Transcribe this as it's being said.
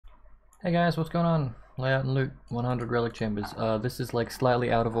Hey guys, what's going on? Layout and loot, 100 relic chambers. This is like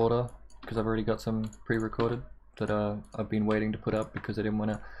slightly out of order because I've already got some pre-recorded that I've been waiting to put up because I didn't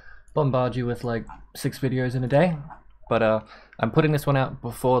want to bombard you with like 6 videos in a day. But I'm putting this one out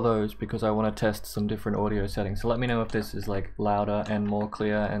before those because I want to test some different audio settings. So let me know if this is like louder and more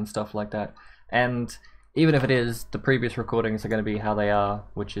clear and stuff like that. And even if it is, the previous recordings are going to be how they are,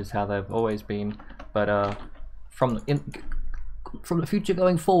 which is how they've always been. But from the future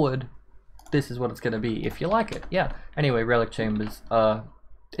going forward, this is what it's going to be if you like it. Yeah. Anyway, relic chambers,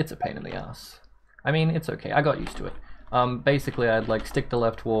 it's a pain in the ass. I mean, it's okay. I got used to it. Basically, I'd like stick the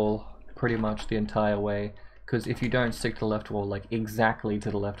left wall pretty much the entire way, because if you don't stick to the left wall, like exactly to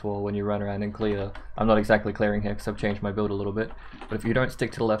the left wall when you run around and clear, I'm not exactly clearing here because I've changed my build a little bit, but if you don't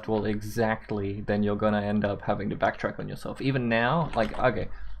stick to the left wall exactly, then you're going to end up having to backtrack on yourself. Even now, like, okay,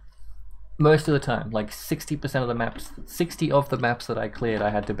 most of the time, like 60% of the maps, 60 of the maps that I cleared,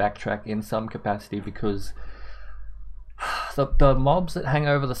 I had to backtrack in some capacity because the mobs that hang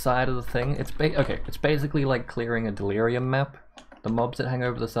over the side of the thing, it's basically like clearing a delirium map. The mobs that hang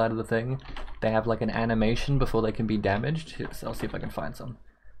over the side of the thing, they have like an animation before they can be damaged. So I'll see if I can find some.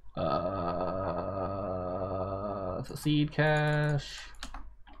 So seed cache.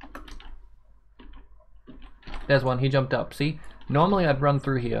 There's one, he jumped up, see? Normally I'd run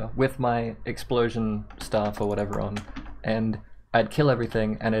through here with my explosion staff or whatever on, and I'd kill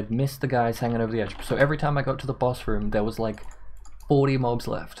everything and I'd miss the guys hanging over the edge. So every time I got to the boss room, there was like 40 mobs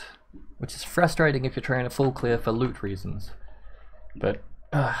left, which is frustrating if you're trying to full clear for loot reasons. But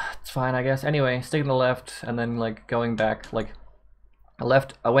it's fine, I guess. Anyway, sticking to the left and then like going back, like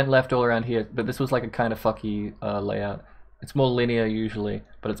I went left all around here, but this was like a kind of fucky layout. It's more linear usually,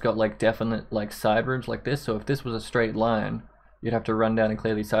 but it's got like definite like side rooms like this, so if this was a straight line, you'd have to run down and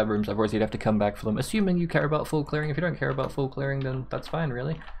clear these side rooms, otherwise you'd have to come back for them, assuming you care about full clearing. If you don't care about full clearing, then that's fine,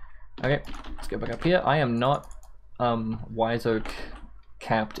 really. Okay, let's go back up here. I am not Wise Oak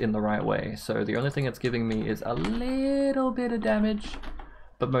capped in the right way, so the only thing it's giving me is a little bit of damage,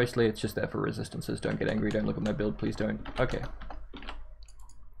 but mostly it's just there for resistances. Don't get angry, don't look at my build, please don't. Okay.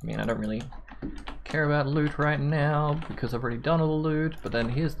 I mean, I don't really care about loot right now because I've already done all the loot, but then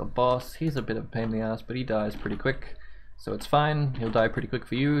here's the boss. He's a bit of a pain in the ass, but he dies pretty quick. So it's fine, he'll die pretty quick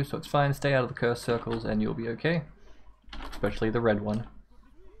for you, so it's fine, stay out of the curse circles and you'll be okay. Especially the red one.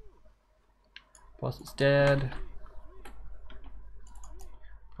 Boss is dead.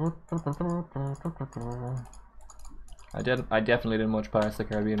 I definitely didn't watch Pirates of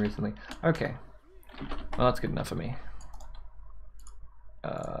the Caribbean recently. Okay. Well, that's good enough for me.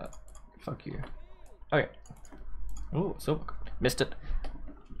 Fuck you. Okay. Ooh, silver. Missed it.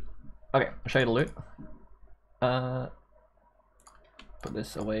 Okay, I'll show you the loot. Put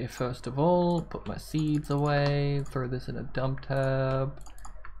this away first of all, put my seeds away, throw this in a dump tab.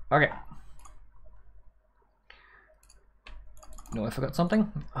 Okay. No, I forgot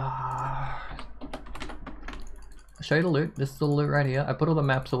something. I'll show you the loot. This is the loot right here. I put all the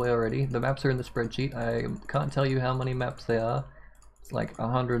maps away already. The maps are in the spreadsheet. I can't tell you how many maps they are. It's like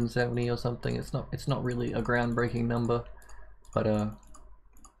 170 or something. It's not really a groundbreaking number, but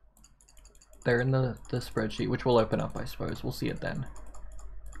they're in the spreadsheet, which will open up, I suppose. We'll see it then.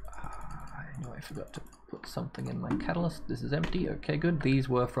 I know I forgot to put something in my catalyst. This is empty. Okay, good. These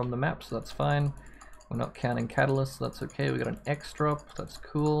were from the map, so that's fine. We're not counting catalysts, so that's okay. We got an X drop. That's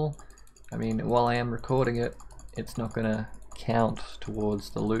cool. I mean, while I am recording it, it's not gonna count towards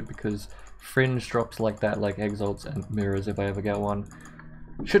the loot because fringe drops like that, like exalts and mirrors, if I ever get one,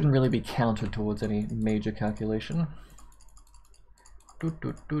 shouldn't really be counted towards any major calculation.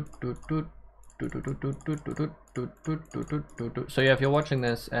 So yeah, if you're watching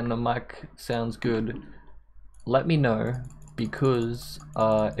this and the mic sounds good, let me know, because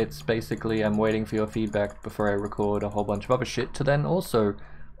it's basically I'm waiting for your feedback before I record a whole bunch of other shit to then also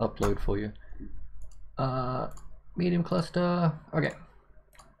upload for you. Medium cluster. Okay.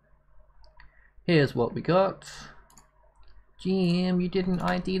 Here's what we got. Jim, you didn't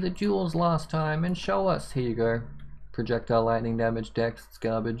ID the jewels last time and show us. Here you go. Projectile lightning damage, dex, it's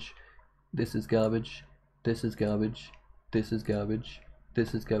garbage. This is garbage. This is garbage. This is garbage.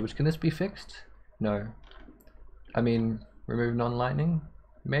 This is garbage. Can this be fixed? No. I mean, remove non-lightning?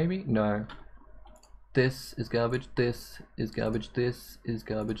 Maybe? No. This is garbage. This is garbage. This is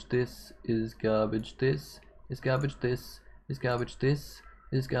garbage. This is garbage. This is garbage. This is garbage. This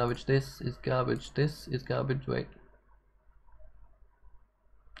is garbage. This is garbage. This is garbage. Wait.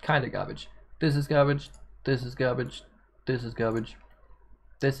 Kinda garbage. This is garbage. This is garbage. This is garbage.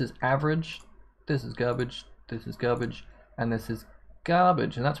 This is average. This is garbage. This is garbage. And this is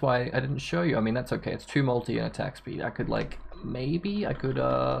garbage. And that's why I didn't show you. I mean, that's okay. It's 2 multi and attack speed. I could like, maybe I could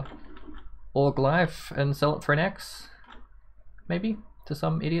Org Life and sell it for an X? Maybe? To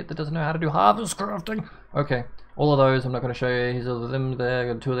some idiot that doesn't know how to do harvest crafting? Okay, all of those I'm not going to show you. Here's all of them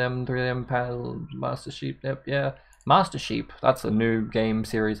there, 2 of them, 3 of them, Pal, Master Sheep, yep, yeah. Master Sheep, that's a new game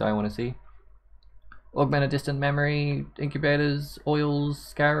series I want to see. Augmented distant memory, incubators, oils,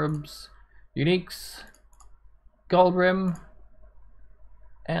 scarabs, uniques, gold rim,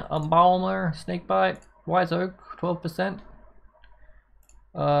 embalmer, snakebite, wise oak, 12%,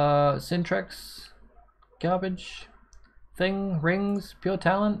 Syntrex, garbage, thing, rings, pure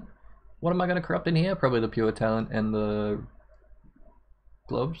talent. What am I going to corrupt in here? Probably the pure talent and the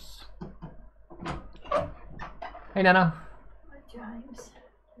gloves. Hey Nana. Hi James,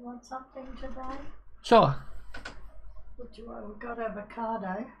 you want something today? Sure. What do you want? We've got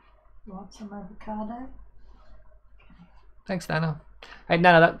avocado. You want some avocado? Thanks, Nana. Hey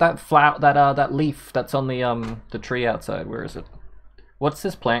Nana, that flower, that leaf that's on the tree outside. Where is it? What's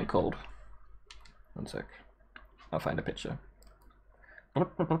this plant called? One sec. I'll find a picture.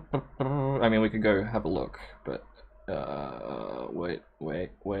 I mean, we could go have a look, but wait.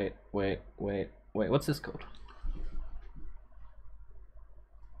 What's this called?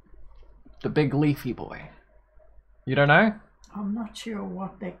 The big leafy boy. You don't know? I'm not sure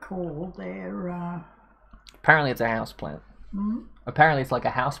what they're called. They're apparently it's a house plant. Hmm? Apparently it's like a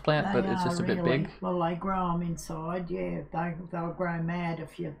house plant, but it's just a bit big. Well, they grow them inside. Yeah, they'll grow mad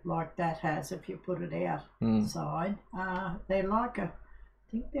if you like that has if you put it outside. They're like I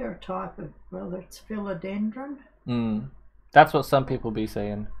think they're a type of, well, it's philodendron. That's what some people be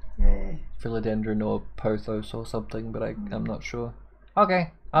saying. Yeah. Philodendron or pothos or something, but I'm not sure.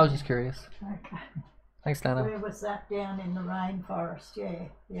 Okay, I was just curious. Okay. Thanks, Nana. Where was that? Down in the rainforest? Yeah,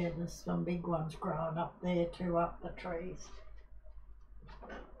 yeah. There's some big ones growing up there too, up the trees.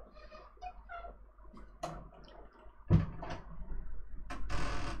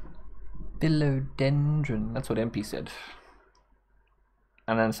 Philodendron. That's what MP said.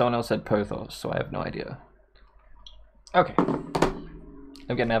 And then someone else said pothos, so I have no idea. Okay.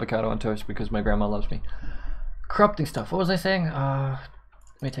 I'm getting avocado on toast because my grandma loves me. Corrupting stuff. What was I saying? Let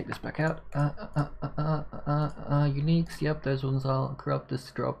me take this back out. Uniques. Yep, those ones I'll corrupt.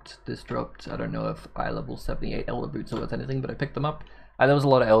 This dropped. I don't know if eye level 78 elder boots are worth anything, but I picked them up. There was a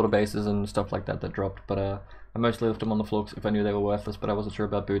lot of elder bases and stuff like that dropped, but I mostly left them on the floor if I knew they were worthless, but I wasn't sure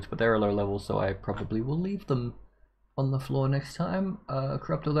about boots, but they're a low level, so I probably will leave them on the floor next time.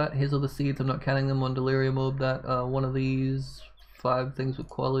 Corrupt all that. Here's all the seeds. I'm not counting them on Delirium Orb. That one of these 5 things with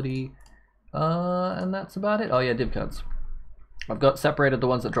quality, and that's about it. Oh yeah, div cards. I've got separated the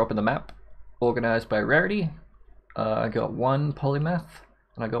ones that drop in the map, organized by rarity. I got 1 polymath,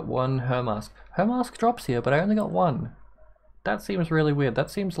 and I got 1 Hermask. Hermask drops here, but I only got 1. That seems really weird.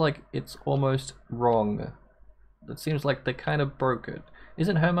 That seems like it's almost wrong. It seems like they kind of broke it.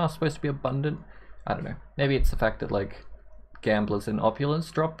 Isn't Hermask supposed to be abundant? I don't know. Maybe it's the fact that like Gamblers and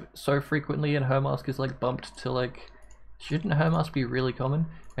Opulence drop so frequently and Hermask is like bumped to like... Shouldn't Hermask be really common?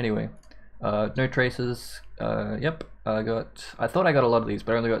 Anyway, no traces. Yep, I thought I got a lot of these,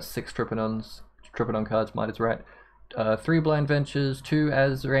 but I only got 6 Tripodon cards, might is right. 3 Blind Ventures, 2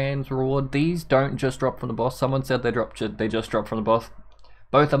 Azrane's Reward. These don't just drop from the boss. Someone said they just dropped from the boss.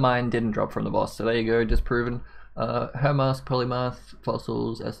 Both of mine didn't drop from the boss, so there you go, disproven. Hermask, Polymath,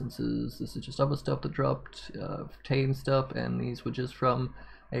 Fossils, Essences. This is just other stuff that dropped. Tane stuff, and these were just from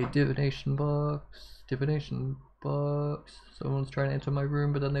a divination box. Someone's trying to enter my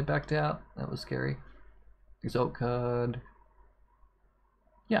room, but then they backed out. That was scary. Exalt card.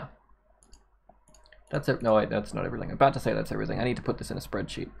 Yeah. That's it. No, wait, that's not everything. I'm about to say that's everything. I need to put this in a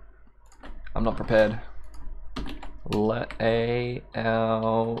spreadsheet. I'm not prepared. Layout,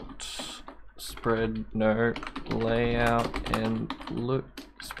 layout and look,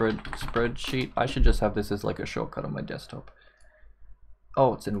 spreadsheet. I should just have this as like a shortcut on my desktop.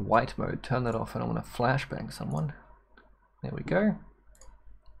 Oh, it's in white mode. Turn that off. I don't want to flashbang someone. There we go.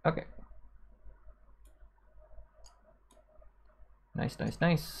 Okay. Nice.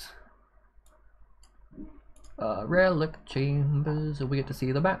 Relic chambers, we get to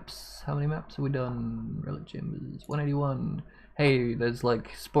see the maps. How many maps have we done? Relic chambers, 181. Hey, there's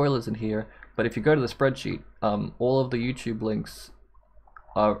like spoilers in here, but if you go to the spreadsheet, all of the YouTube links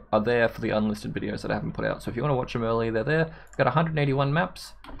are there for the unlisted videos that I haven't put out. So if you want to watch them early, they're there. We've got 181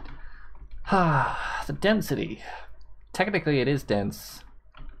 maps. The density. Technically it is dense,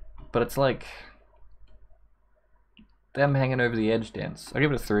 but it's like them hanging over the edge dense. I'll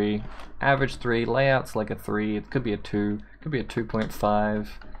give it a 3. Average 3. Layout's like a 3. It could be a 2. It could be a 2.5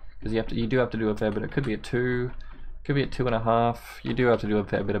 because you do have to do a fair bit. It could be a 2. Could be a 2.5. You do have to do a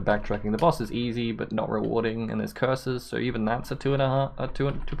fair bit of backtracking. The boss is easy but not rewarding, and there's curses, so even that's a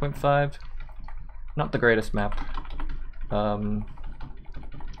 2.5. Not the greatest map.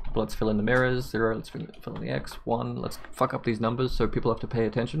 But let's fill in the mirrors. 0, let's fill in the X. 1, let's fuck up these numbers so people have to pay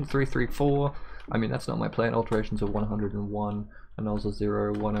attention. 3, 3, 4. I mean, that's not my plan. Alterations of 101. Annuls of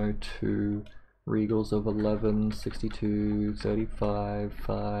 0, 102. Regals of 11, 62, 35,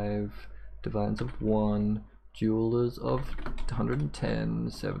 5. Divines of 1. Jewelers of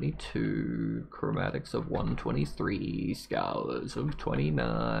 110, 72, Chromatics of 123, Scholars of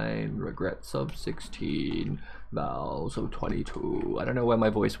 29, Regrets of 16, Vows of 22. I don't know where my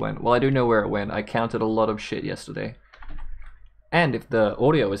voice went. Well, I do know where it went. I counted a lot of shit yesterday. And if the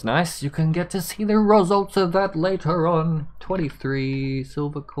audio is nice, you can get to see the results of that later on. 23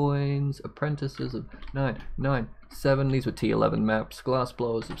 silver coins, apprentices of 9, 9, 7. These were T11 maps.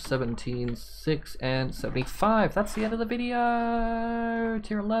 Glassblowers of 17, 6, and 75. That's the end of the video.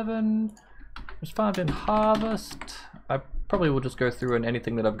 Tier 11 was farmed in Harvest. I probably will just go through and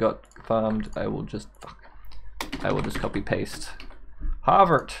anything that I've got farmed, I will just copy paste.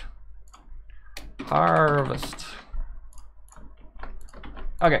 Harvest.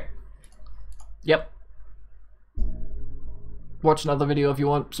 Okay. Yep. Watch another video if you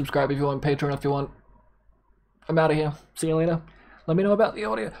want. Subscribe if you want. Patreon if you want. I'm out of here. See you later. Let me know about the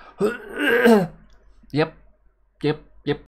audio. Yep.